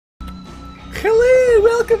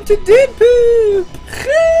welcome to Deadpool!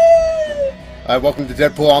 Alright, welcome to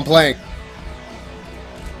Deadpool. I'm playing.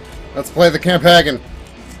 Let's play the campaign.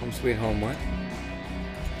 Home sweet home, what?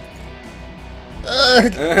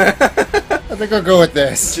 I think I'll go with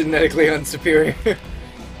this. Genetically unsuperior.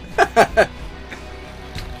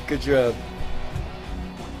 Good job.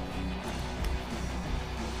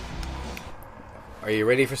 Are you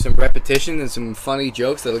ready for some repetition and some funny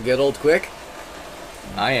jokes that'll get old quick?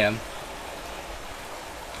 I am.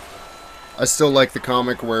 I still like the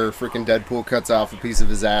comic where freaking Deadpool cuts off a piece of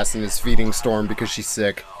his ass and is feeding Storm because she's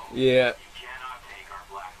sick. Yeah.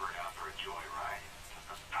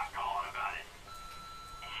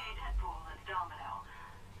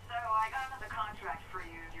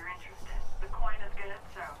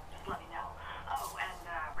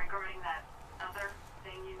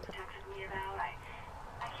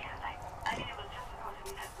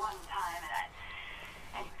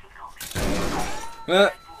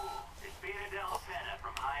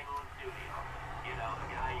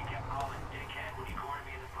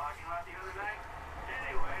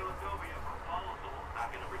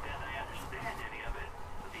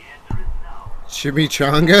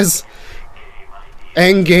 Chimichangas?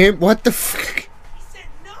 Endgame? What the fuck? He said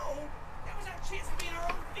no! That was our chance to be in our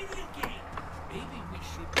own video game! Maybe we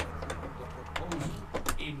should put the proposal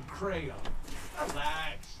in crayon.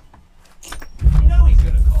 Relax. You know he's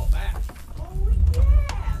gonna call back. Oh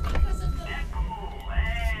yeah, because of the Deadpool.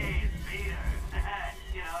 Hey, it's Peter.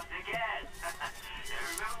 You know, again.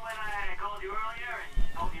 Remember when I called you earlier and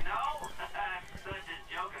told you no? Such a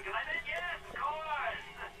joker. Because I said yes, of course.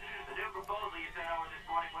 The new proposal you sent over this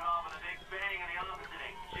morning went off with a big bang in the office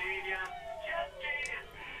today. Genius. Just genius.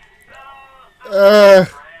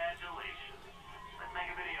 Congratulations. Let's make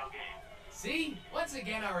a video game. See? Once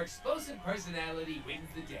again, our explosive personality wins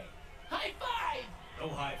the day. High five! No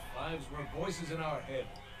high fives. We're voices in our head.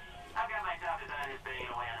 I've got my top designers banging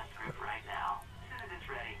away on a script right now. As soon as it's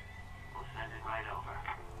ready, we'll send it right over.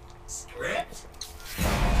 Script?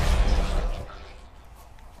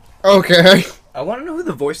 Okay. I want to know who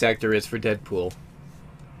the voice actor is for Deadpool.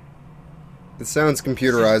 It sounds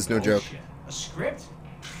computerized, no joke. A script?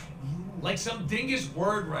 Like some dingus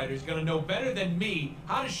word writer's gonna know better than me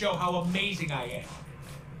how to show how amazing I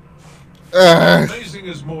am. Amazing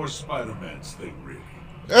is more Spider-Man's thing, really.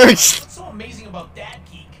 What's so amazing about that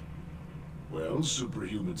geek? Well,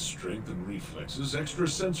 superhuman strength and reflexes,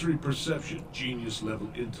 extrasensory perception,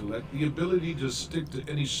 genius-level intellect, the ability to stick to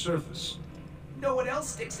any surface. No one else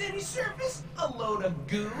sticks to any surface? A load of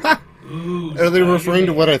goo? Ooh, Are they referring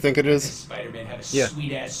to Spider-Man. what I think it Does is? Spider-Man have a Yeah.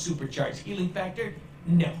 sweet-ass supercharged healing factor?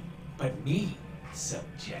 No. But me, some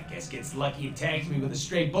jackass gets lucky and tags me with a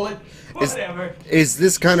stray bullet. Whatever. Is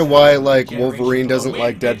this kind of why, like, Wolverine doesn't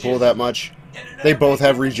like Deadpool that much? They both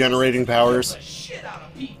have regenerating powers.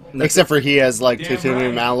 Except for he has, like,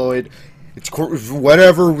 titanium alloy. It's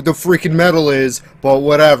whatever the freaking metal is, but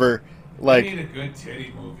whatever. We Like, need a good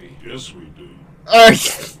titty movie. Yes, we do.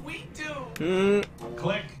 We do.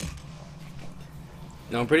 Click.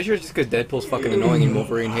 No, I'm pretty sure it's just because Deadpool's fucking annoying and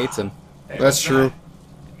Wolverine hates him. Hey, That's what's true. that?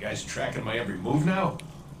 You guys tracking my every move now?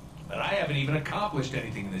 But I haven't even accomplished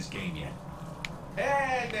anything in this game yet.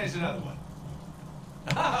 And there's another one.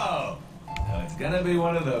 Oh, so it's gonna be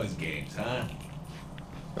one of those games, huh?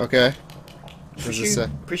 okay. What does it say?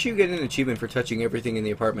 Pretty sure you get an achievement for touching everything in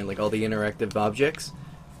the apartment, like all the interactive objects.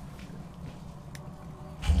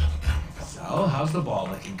 So, how's the ball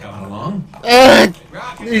licking coming along?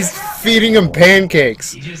 He's feeding him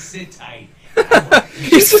pancakes. You just sit tight.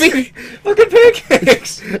 He's feeding fucking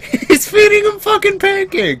pancakes! He's feeding him fucking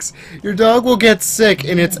pancakes. Your dog will get sick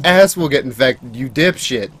and its ass will get infected, you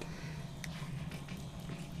dipshit.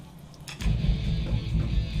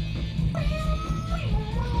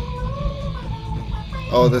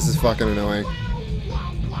 Oh, this is fucking annoying.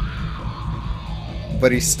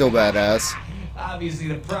 But he's still badass. Obviously,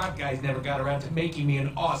 the prop guys never got around to making me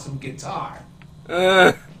an awesome guitar.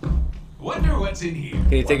 Wonder what's in here.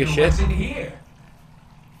 Can you take a shit? What's in here?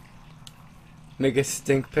 Make a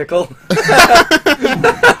stink pickle?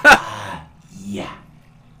 Yeah.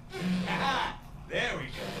 Ah, there we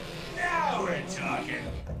go. Now we're talking.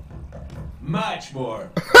 Much more.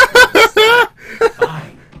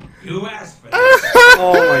 Fine. You asked for this.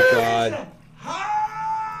 Oh my god.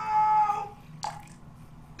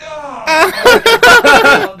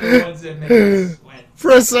 All the ones that make me sweat.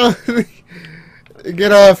 Press on.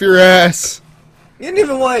 Get off your ass. You didn't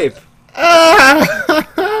even wipe.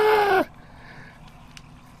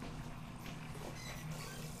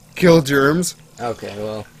 Kill germs. Okay,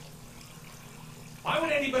 well. Why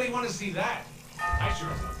would anybody want to see that? I sure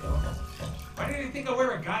as hell don't. Why did they think I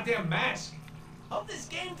wear a goddamn mask? Hope this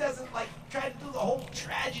game doesn't, like, try to do the whole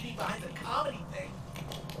tragedy behind the comedy thing.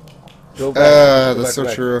 Go back. That's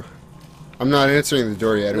so true. I'm not answering the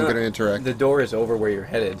door yet. I'm No, gonna interact. The door is over where you're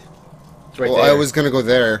headed. It's right Well, there. I was gonna go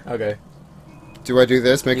there. Okay. Do I do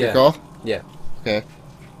this? Make a call? Yeah. Okay.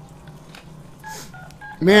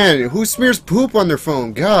 Man, who smears poop on their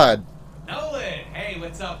phone? God. Nolan, hey,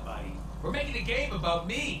 what's up, buddy? We're making a game about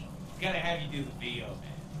me. Gotta have you do the VO, man.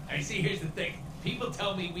 I mean, see, here's the thing. People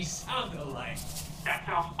tell me we sound alike. That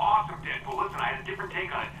sounds awesome, Deadpool. Listen, I had a different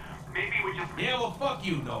take on it. Maybe we just... Yeah, well, fuck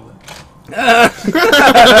you, Nolan.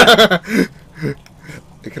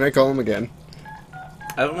 Can I call him again?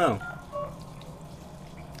 I don't know.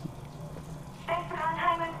 Thanks for calling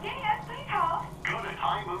High Moon Studios. Please hold. Go to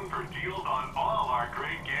High Moon for deals on all our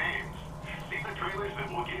great games. See the trailers that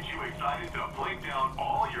will get you excited to plink down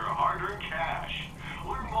all your hard-earned cash.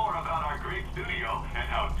 Learn more about our great studio and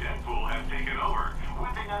how Deadpool has taken over,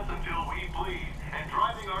 whipping us until we bleed, and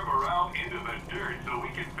driving our morale into the dirt so we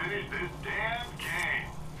can finish this damn game.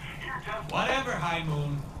 You're just... Whatever, High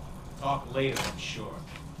Moon. Talk later, I'm sure.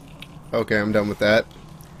 Okay, I'm done with that.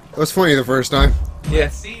 That was funny the first time. Yeah.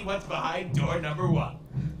 Let's see what's behind door number 1.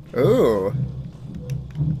 Ooh.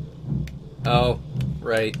 Oh,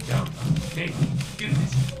 right. Come on, hey, do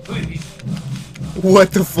this, please.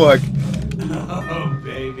 What the fuck? Oh,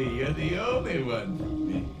 baby, you're the only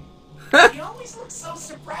one. He always looks so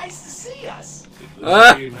surprised to see us. If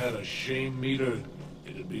this game had a shame meter,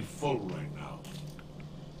 it'd be full right now.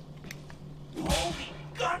 Holy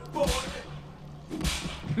gunboy!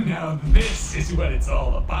 Now this is what it's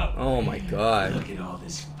all about. Oh my god. Look at all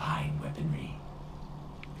this fine weaponry.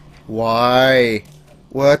 Why?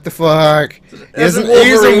 What the fuck? That's a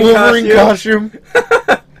He's a Wolverine Wolverine costume?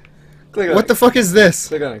 Click on What it. the fuck is this?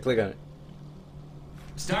 Click on it. Click on it.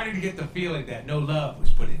 I'm starting to get the feeling that no love was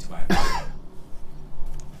put into my body.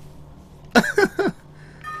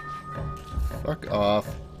 Fuck off.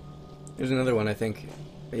 There's another one, I think.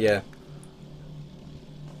 Yeah.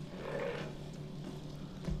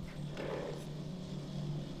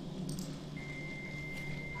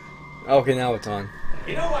 Okay, now it's on.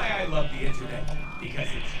 You know why I love the internet? Because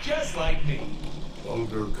it's just like me.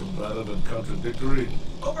 Vulgar, combative, and contradictory.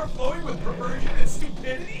 Overflowing with perversion and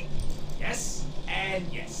stupidity? Yes, and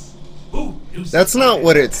yes. Ooh, new That's not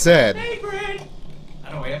what it said. Hey, Brad!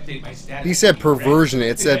 How do I update my status? He said perversion,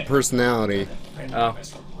 it said personality. Oh.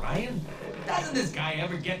 Ryan? Doesn't this guy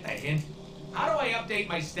ever get the hint? How do I update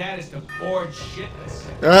my status to bored shitless?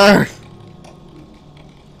 Ah!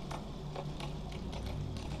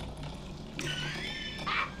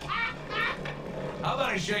 How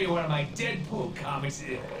about I show you one of my Deadpool comics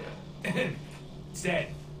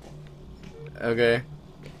instead? Okay.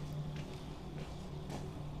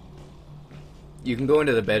 You can go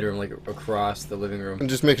into the bedroom, like, across the living room. I'm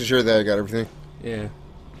just making sure that I got everything. Yeah.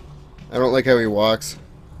 I don't like how he walks.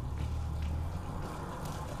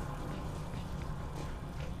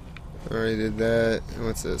 Already did that. And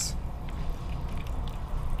what's this?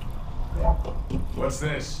 What's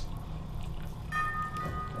this?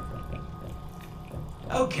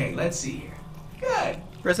 Okay, let's see here. Good.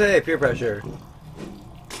 Press A, peer pressure.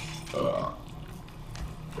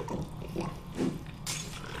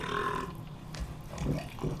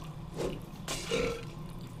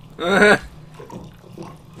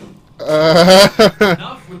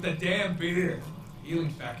 Enough with the damn beer. Healing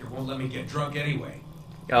factor won't let me get drunk anyway.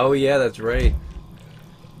 Oh, yeah, that's right.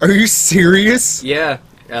 Are you serious? Yeah,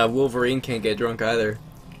 Wolverine can't get drunk either.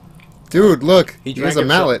 Dude, look. He drank has a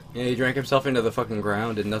himself- mallet. Yeah, he drank himself into the fucking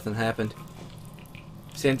ground and nothing happened.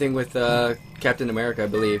 Same thing with Captain America, I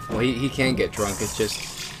believe. Well, he can get drunk. It's just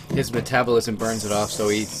his metabolism burns it off, so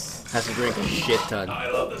he has to drink a shit ton.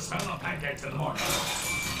 I love the smell of pancakes in the morning.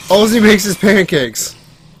 All he makes is pancakes.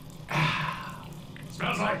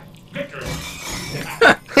 Smells like victory.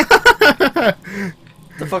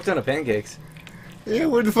 The fuck ton of pancakes? Yeah,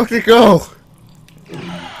 where the fuck did it go?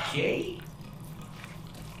 Okay.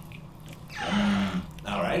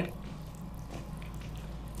 All right.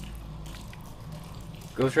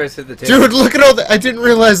 Go try to sit at the table. Dude, look at all that. I didn't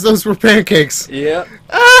realize those were pancakes. Yep.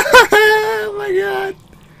 Oh my god.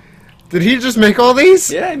 Did he just make all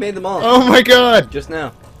these? Yeah, he made them all. Oh my god. Just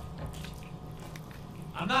now.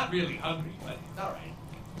 I'm not really hungry, but it's all right.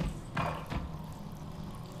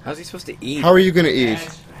 How's he supposed to eat? How are you gonna eat?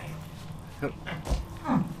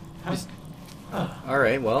 That's right.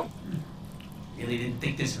 Alright, well. Really didn't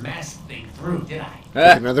think this mask thing through, did I?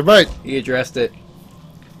 Take another bite. He addressed it.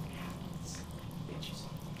 Bitches.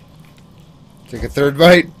 Take a third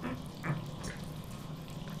bite.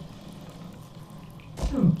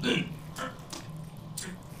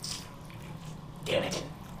 Damn it.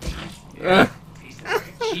 Ugh.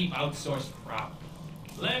 cheap outsourced problem.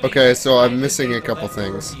 Okay, so I'm missing a couple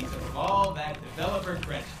things. All that developer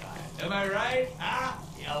crunch time. Am I right? Ah,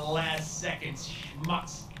 you last second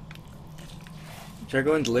schmucks. Try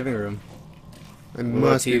going to the living room. I about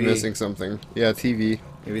must be TV? missing something. Yeah, TV.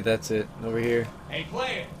 Maybe that's it. Over here. Hey,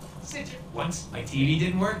 player, sit your... Once my TV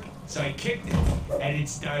didn't work, so I kicked it, and it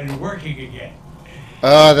started working again.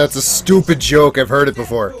 Ah, that's a stupid joke. I've heard it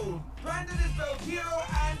before. Deadpool, branded as both hero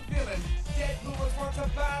and villain, Deadpool was once a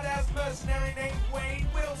badass mercenary named Wade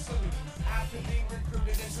Wilson. After being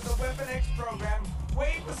recruited into the Weapon X program,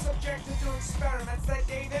 Wade was subjected to experiments that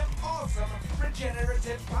gave him awesome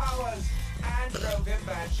regenerative powers and drove him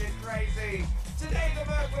batshit crazy. Today, the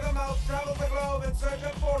Merc with a mouth travels the globe in search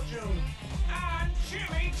of fortune and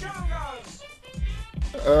chimichangas.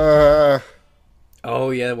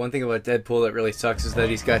 Oh yeah, one thing about Deadpool that really sucks is that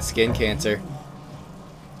he's got skin cancer.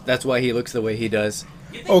 That's why he looks the way he does.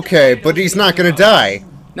 Okay, but he's not gonna die.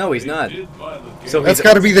 No, he's not. So That's he's,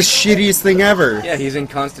 gotta be the shittiest thing ever. yeah, he's in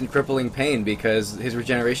constant crippling pain because his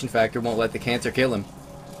regeneration factor won't let the cancer kill him.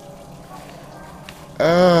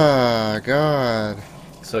 Ah, God.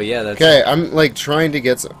 So yeah, that's Okay, I'm like trying to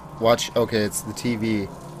get some. Watch. Okay, it's the TV.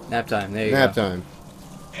 nap time. There you Nap go. time.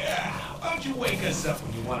 Yeah, why don't you wake us up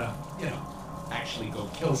when you want to, actually go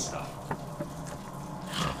kill stuff?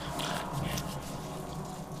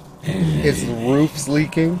 His roof's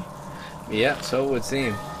leaking. Yeah, so it would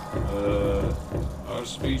seem. Our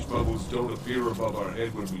speech bubbles don't appear above our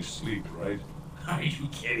head when we sleep, right? Are you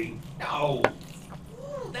kidding? No.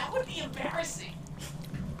 Ooh, that would be embarrassing.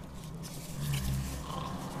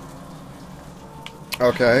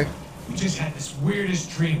 Okay. We just had this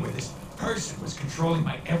weirdest dream where this person was controlling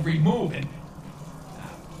my every move and...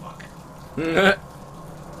 fuck. Now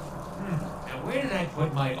where did I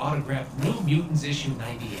put my autographed New Mutants issue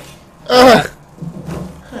 98?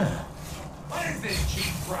 What is this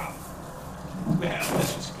cheap from? Well,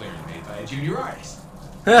 this was clearly made by a junior artist.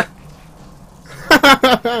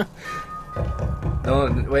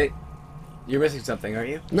 No, wait. You're missing something, aren't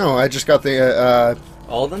you? No, I just got the.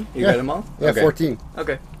 All of them? You Yeah. got them all? Yeah, Okay. 14.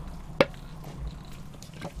 Okay.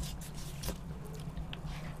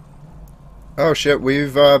 Oh shit,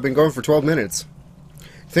 we've been going for 12 minutes.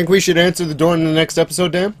 Think we should answer the door in the next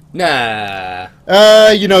episode, Dan? Nah.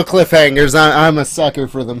 You know, cliffhangers. I'm a sucker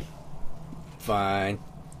for them. Fine.